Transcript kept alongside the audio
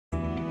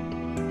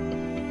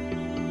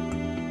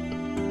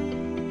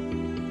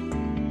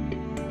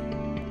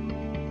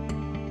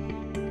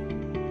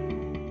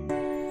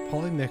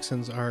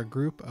Polymyxins are a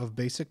group of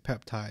basic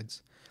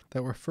peptides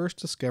that were first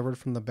discovered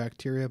from the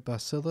bacteria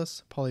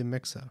Bacillus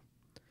polymyxa.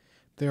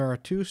 There are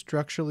two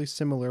structurally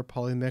similar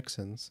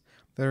polymyxins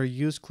that are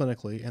used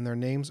clinically, and their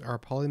names are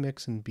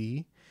polymyxin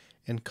B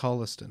and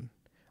colistin,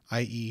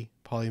 i.e.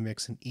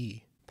 polymyxin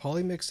E.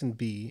 Polymyxin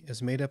B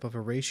is made up of a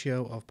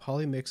ratio of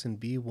polymyxin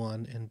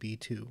B1 and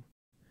B2.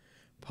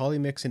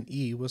 Polymyxin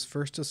E was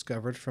first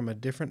discovered from a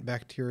different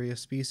bacteria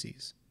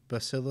species,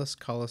 Bacillus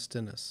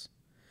colistinus.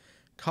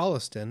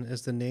 Colistin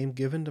is the name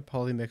given to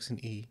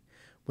polymyxin E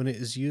when it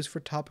is used for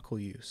topical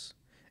use,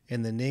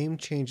 and the name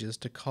changes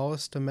to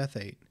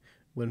colistomethate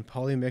when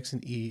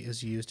polymyxin E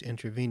is used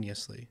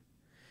intravenously.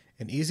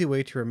 An easy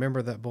way to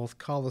remember that both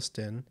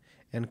colistin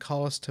and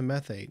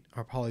colistomethate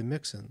are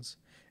polymyxins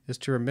is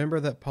to remember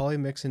that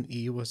polymyxin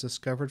E was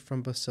discovered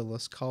from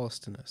Bacillus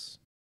colistinus.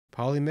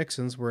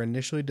 Polymyxins were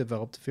initially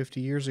developed 50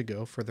 years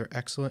ago for their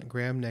excellent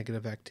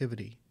gram-negative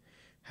activity.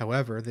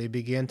 However, they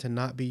began to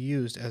not be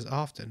used as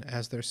often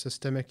as their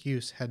systemic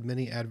use had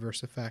many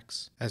adverse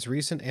effects. As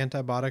recent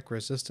antibiotic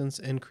resistance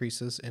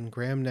increases in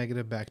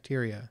gram-negative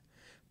bacteria,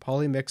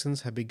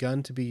 polymyxins have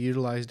begun to be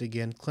utilized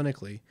again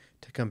clinically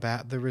to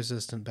combat the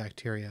resistant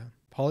bacteria.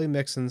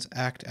 Polymyxins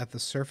act at the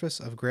surface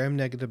of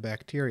gram-negative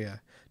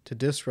bacteria to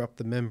disrupt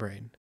the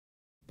membrane.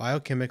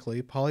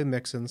 Biochemically,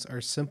 polymyxins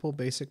are simple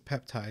basic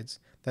peptides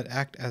that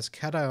act as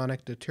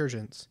cationic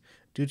detergents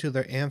due to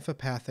their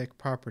amphipathic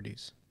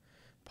properties.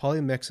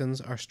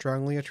 Polymyxins are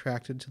strongly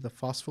attracted to the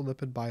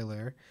phospholipid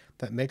bilayer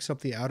that makes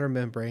up the outer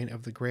membrane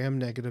of the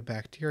gram-negative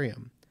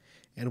bacterium,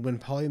 and when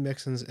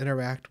polymyxins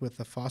interact with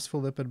the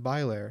phospholipid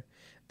bilayer,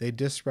 they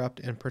disrupt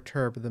and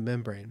perturb the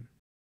membrane.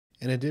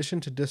 In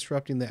addition to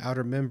disrupting the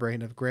outer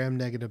membrane of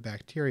gram-negative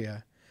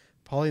bacteria,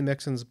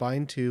 polymyxins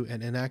bind to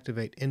and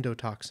inactivate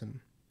endotoxin.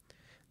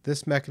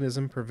 This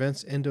mechanism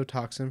prevents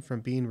endotoxin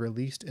from being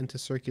released into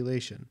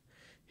circulation,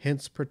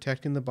 hence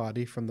protecting the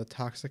body from the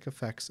toxic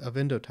effects of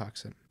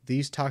endotoxin.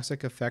 These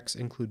toxic effects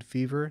include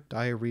fever,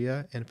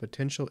 diarrhea, and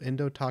potential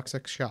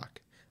endotoxic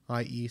shock,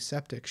 i.e.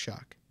 septic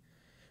shock.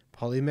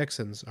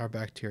 Polymyxins are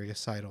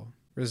bactericidal.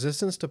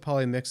 Resistance to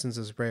polymyxins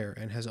is rare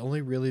and has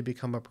only really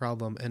become a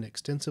problem in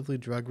extensively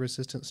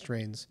drug-resistant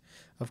strains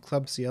of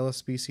Klebsiella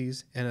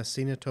species and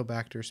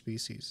Acinetobacter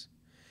species.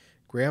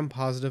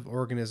 Gram-positive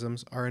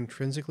organisms are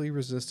intrinsically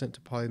resistant to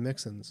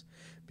polymyxins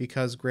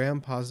because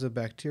gram-positive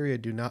bacteria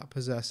do not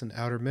possess an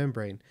outer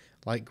membrane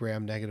like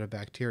gram-negative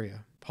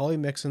bacteria.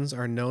 Polymyxins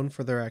are known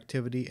for their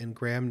activity in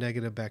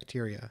gram-negative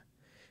bacteria.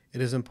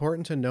 It is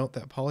important to note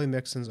that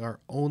polymyxins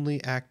are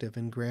only active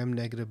in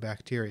gram-negative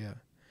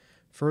bacteria.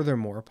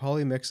 Furthermore,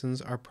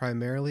 polymyxins are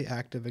primarily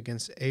active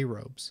against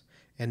aerobes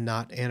and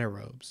not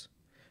anaerobes.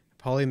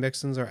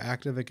 Polymyxins are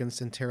active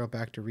against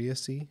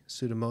Enterobacteriaceae,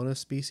 Pseudomonas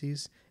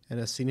species, and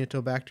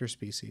Acinetobacter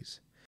species.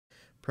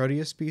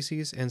 Proteus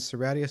species and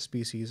Serratia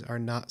species are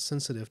not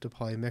sensitive to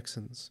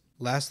polymyxins.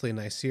 Lastly,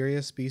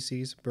 Neisseria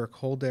species,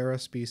 Burkholdera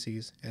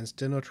species, and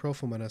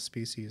Stenotrophomena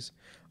species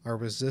are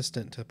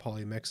resistant to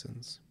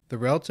polymyxins. The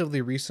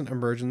relatively recent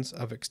emergence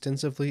of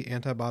extensively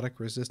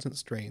antibiotic-resistant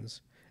strains,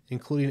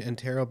 including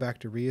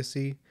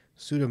Enterobacteriaceae,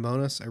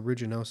 Pseudomonas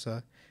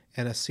aeruginosa,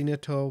 and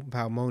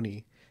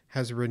Acinetobacter,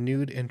 has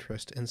renewed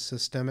interest in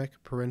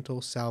systemic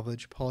parenteral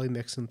salvage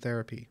polymyxin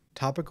therapy.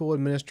 Topical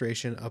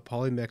administration of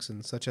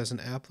polymyxins, such as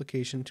an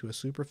application to a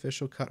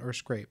superficial cut or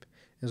scrape,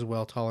 is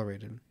well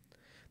tolerated.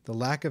 The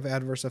lack of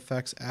adverse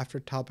effects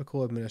after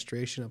topical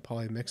administration of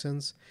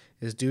polymyxins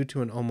is due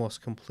to an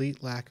almost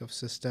complete lack of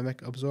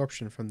systemic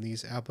absorption from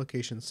these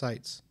application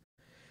sites.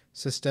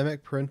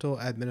 Systemic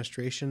parenteral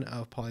administration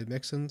of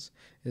polymyxins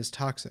is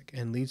toxic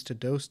and leads to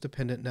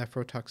dose-dependent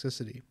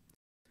nephrotoxicity.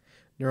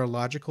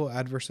 Neurological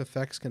adverse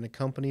effects can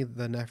accompany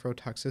the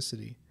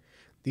nephrotoxicity.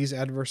 These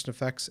adverse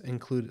effects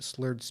include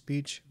slurred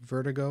speech,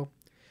 vertigo,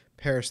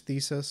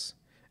 paresthesis,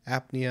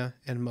 apnea,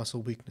 and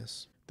muscle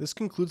weakness. This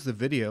concludes the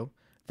video.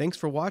 Thanks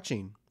for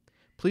watching.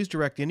 Please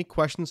direct any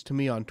questions to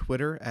me on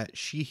Twitter at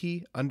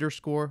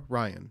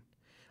Sheehy_Ryan.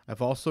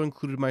 I've also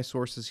included my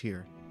sources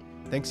here.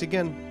 Thanks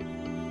again.